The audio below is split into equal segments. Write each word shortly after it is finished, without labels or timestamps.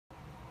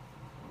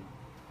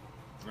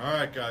All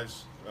right,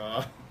 guys.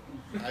 I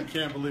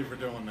can't believe we're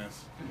doing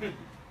this.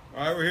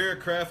 All right, we're here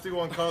at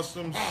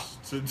CraftyOneCustoms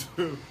to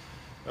do.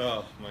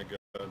 Oh my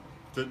God!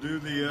 To do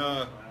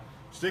the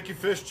Stinky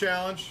Fish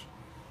Challenge.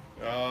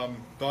 Thought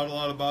a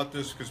lot about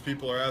this because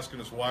people are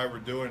asking us why we're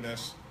doing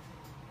this.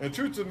 And the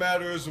truth of the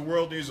matter is, the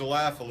world needs to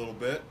laugh a little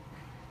bit,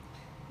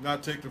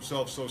 not take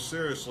themselves so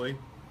seriously.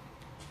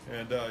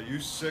 And you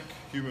sick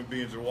human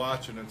beings are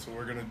watching it, so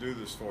we're going to do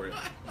this for you.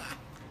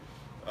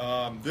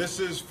 This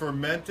is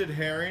fermented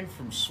herring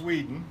from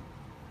Sweden.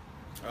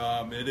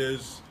 It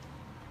is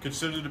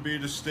considered to be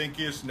the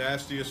stinkiest,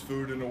 nastiest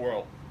food in the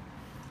world.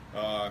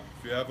 If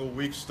you have a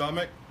weak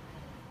stomach,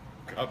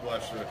 God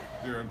bless you,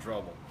 you're in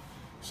trouble.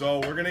 So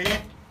we're going to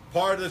eat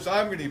part of this.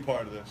 I'm going to eat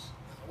part of this.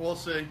 We'll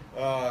see.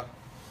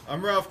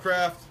 I'm Ralph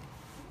Kraft,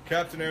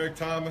 Captain Eric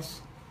Thomas,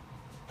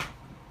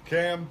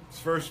 Cam, his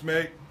first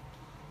mate.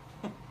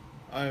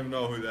 I don't even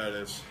know who that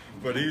is,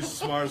 but he's the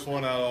smartest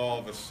one out of all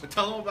of us.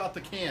 Tell them about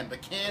the can. The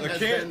can has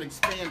been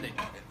expanding.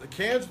 The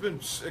can's been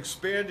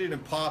expanding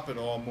and popping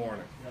all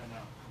morning.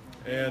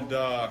 And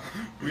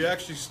we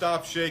actually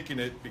stopped shaking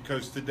it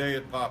because today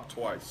it popped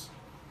twice.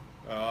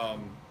 So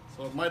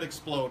it might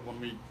explode when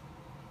we...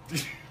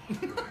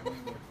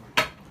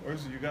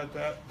 Where's it? You got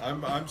that?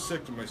 I'm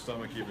sick to my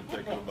stomach even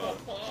thinking about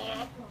it.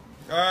 All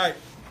right.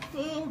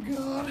 Oh,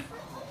 God.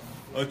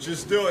 Let's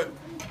just do it.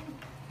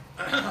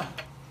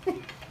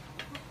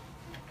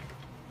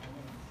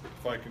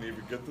 If I can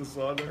even get this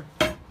on there.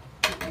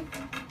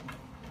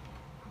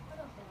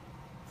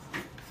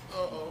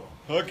 Uh-oh.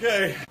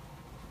 Okay.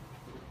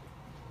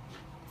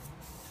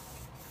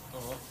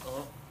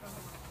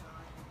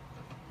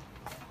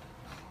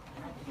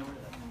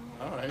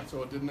 All right,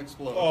 so it didn't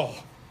explode. Oh.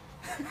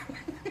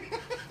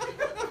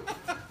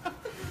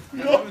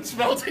 You haven't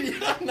smelled it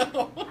yet?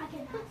 No.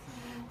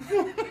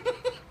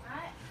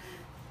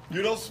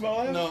 You don't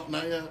smell it? No,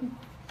 not yet.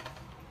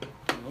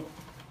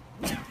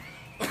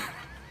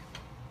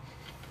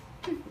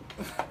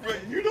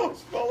 Wait, you don't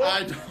smell it?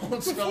 I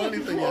don't smell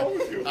anything yet.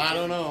 I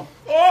don't know.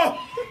 Oh!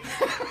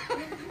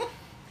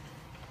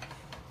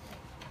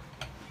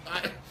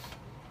 I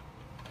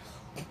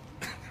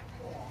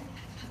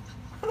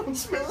don't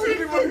smell Does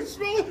anybody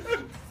smell it?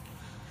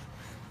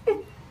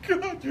 Oh,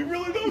 God, you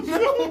really don't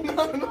smell it?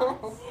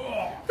 No.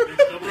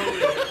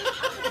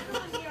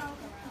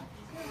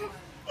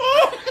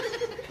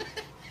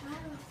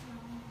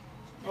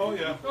 Oh,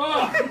 yeah.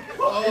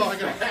 Oh, I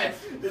got it.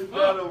 It's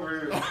not over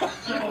here.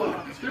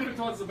 Scoop it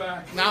towards the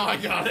back. Now I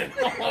got it.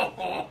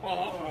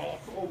 Oh,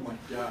 my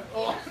God.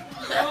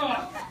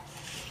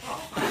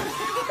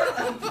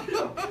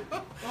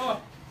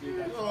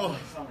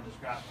 Someone just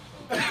grabbed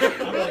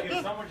themselves. If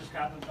someone just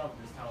grabbed themselves,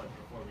 just tell it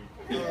before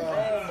we.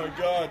 Oh, my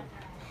God.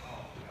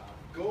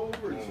 Go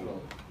over it,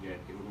 Snow. Yeah,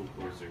 get a little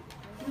closer.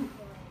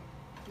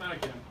 Not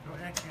again.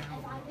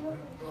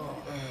 Oh,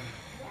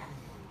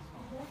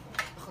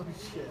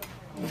 shit.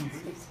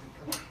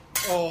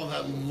 Oh,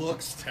 that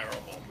looks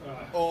terrible.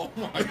 Oh,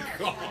 my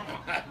God.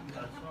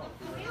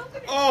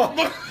 Oh,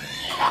 my.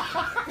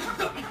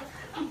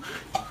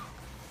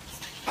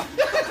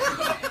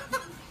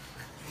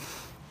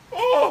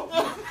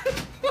 Oh.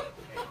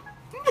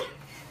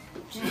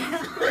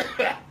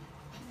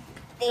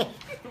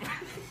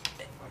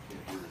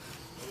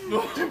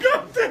 No, you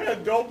got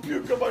that. Don't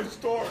puke on my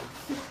store.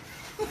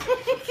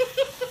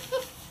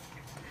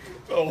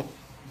 Oh.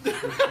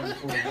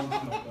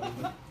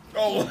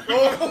 Oh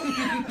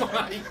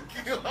My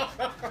God.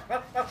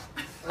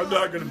 I'm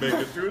not gonna make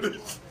it through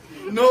this.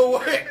 No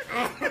way.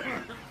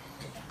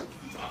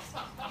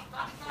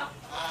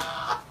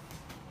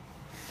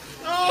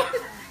 Oh,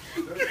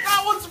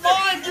 that one's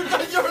mine. You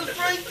got yours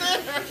right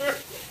there.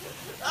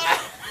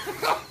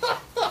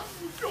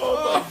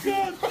 Oh my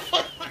God.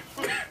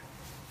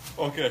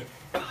 Okay.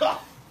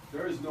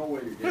 There is no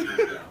way you're getting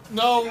this down.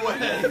 No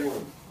way.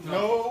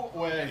 No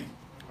way.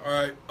 All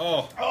right.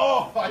 Oh.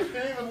 Oh, I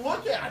can't even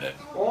look at it.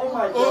 Oh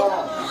my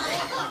God.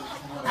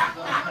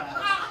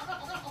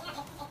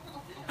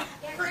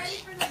 Get ready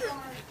for the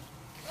start.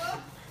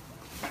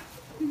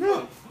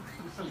 No.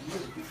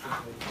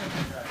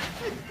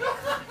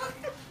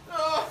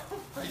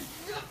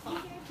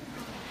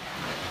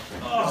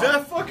 Is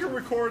that fucking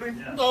recording?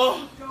 Yeah.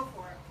 Oh. Go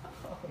for it.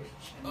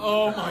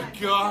 Oh my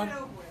God. Get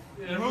over it.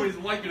 Yeah, everybody's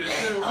liking it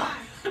too.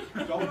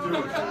 Don't do it.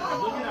 Look at that.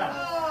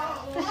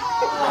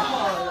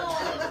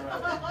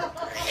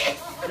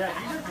 Yeah,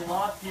 you just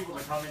lost people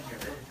to come in here.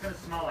 It's gonna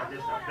smell like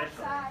this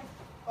officially.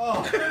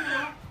 Oh.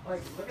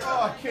 Like, look at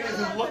Oh, I can't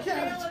even look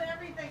at it. With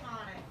everything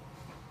on it.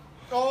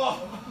 Oh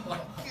my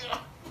God.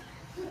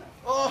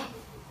 Oh.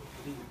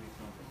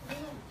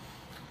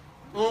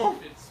 Oh.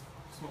 It's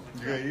smells like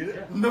You gonna eat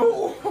it?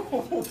 No.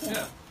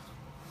 yeah.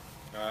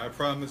 I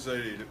promise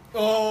I'd eat it.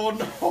 Oh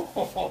no.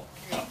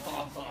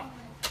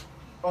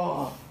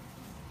 Oh.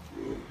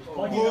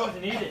 Plug your nose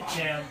and eat it,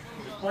 Cam.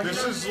 Plug This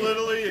your nose is and eat it.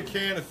 literally a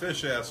can of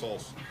fish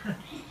assholes.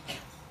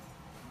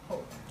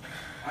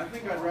 I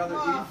think I'd rather eat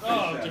fish.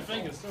 Oh, with your asshole.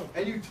 fingers too.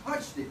 And you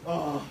touched it.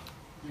 Oh.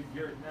 Dude,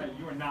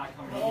 you are not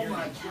coming Oh here.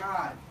 my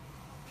God.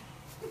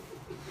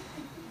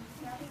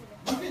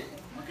 Look at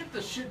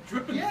at the shit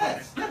dripping.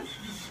 Yes, that's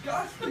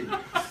disgusting.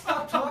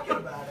 Stop talking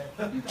about it.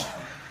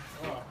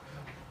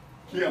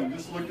 Kim,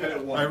 just look at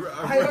it once.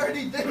 I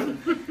already did.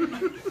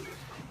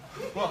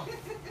 Well,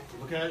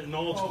 look at it in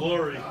all its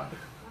glory.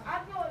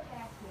 I'm going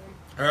back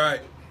here. All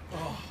right.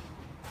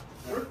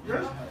 There's,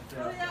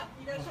 Hurry up,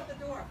 you gotta shut the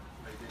door.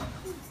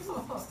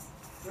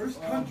 there's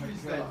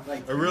countries that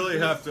like. I really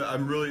have to.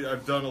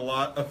 I've done a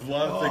lot of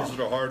things that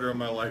are harder in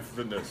my life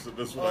than this. So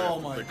this one I have Oh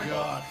to my think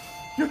God.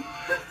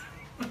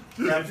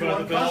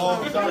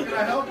 CraftyOneCustoms, how can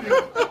I help you?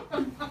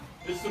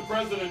 It's the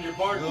president, your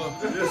partner.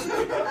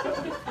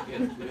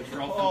 It's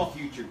all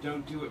from the future.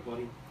 Don't do it,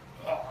 buddy.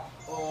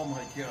 Oh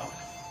my God.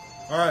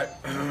 All right.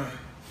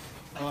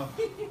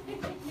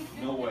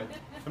 No way.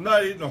 I'm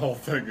not eating the whole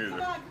thing Come either.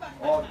 on,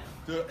 come on. Oh,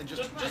 Do it,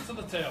 just. Just to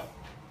the tail.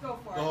 Go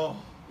for it. Oh.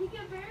 You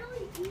can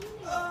barely eat it.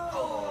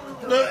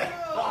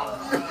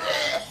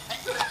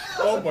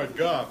 Oh my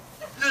God,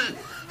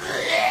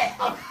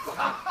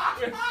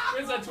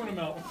 Where's that tuna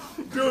melt?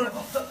 dude,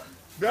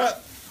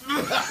 that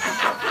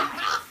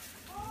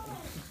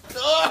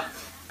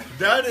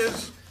that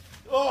is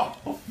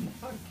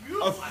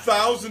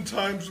 1,000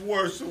 times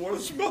worse than what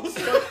it smells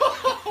like.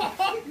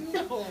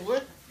 No,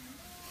 what?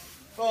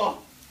 Oh.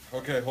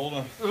 Okay, hold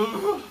on.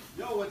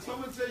 yo, when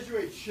someone says you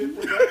ate shit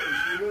for breakfast,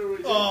 you literally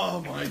did.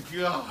 Oh my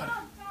God.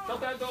 Shut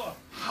that door.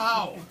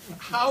 How?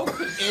 How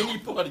could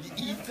anybody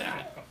eat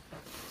that?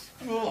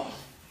 Oh.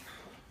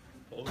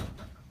 Hold on.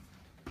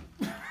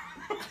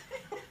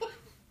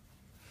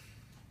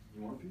 You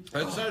want a piece?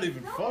 That's not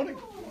even funny.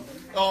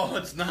 Oh,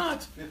 it's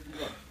not. 50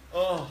 bucks.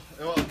 Oh,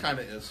 well, it kind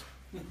of is.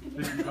 Your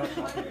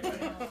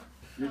dad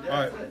All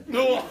right. said.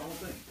 No. The whole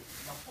thing.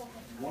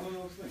 One of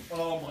those things.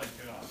 Oh my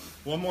God.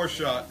 One more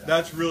shot.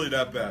 That's really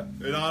that bad.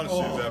 It honestly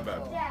is that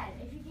bad. Dad,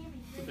 if you gave me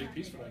It's a big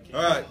piece for that kid.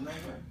 All right. No way.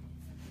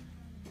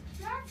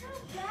 That's so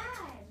bad.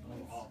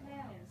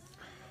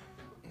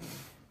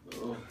 It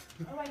smells. Ugh.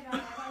 Oh my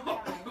God, I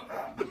might die.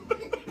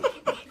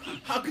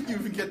 How could you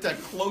even get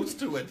that close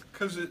to it?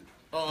 Cause it.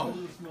 Oh. It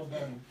doesn't smell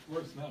bad.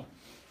 Worse now.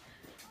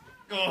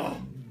 Oh.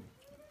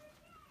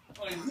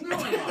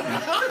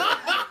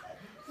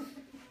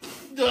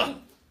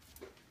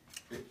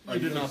 Are You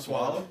did not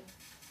swallow.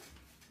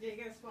 Yeah, you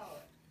gotta swallow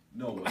it.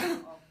 No way.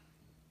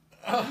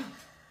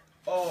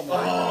 Oh my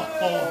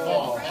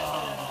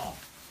God.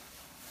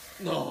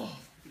 No.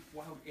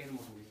 Wild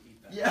animals will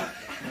eat that. Yeah.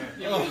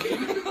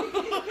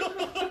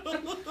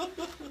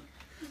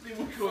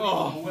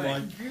 Oh my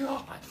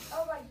God.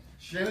 Oh my.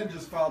 Shannon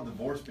just filed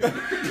divorce papers.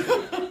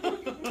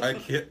 I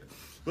can't.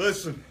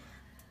 Listen.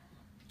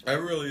 That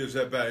really is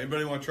that bad.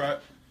 Anybody want to try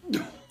it?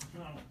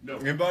 No.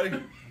 Anybody?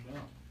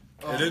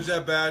 It is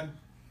that bad.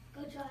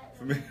 Go try it.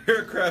 From here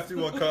at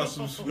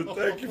CraftyOneCustoms,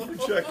 thank you for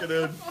checking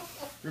in.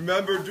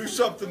 Remember, do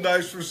something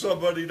nice for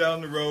somebody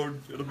down the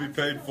road. It'll be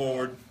paid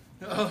forward.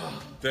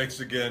 Thanks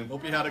again.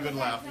 Hope you had a good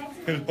laugh.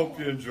 And hope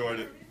you enjoyed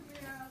it.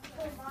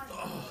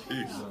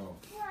 Peace. No.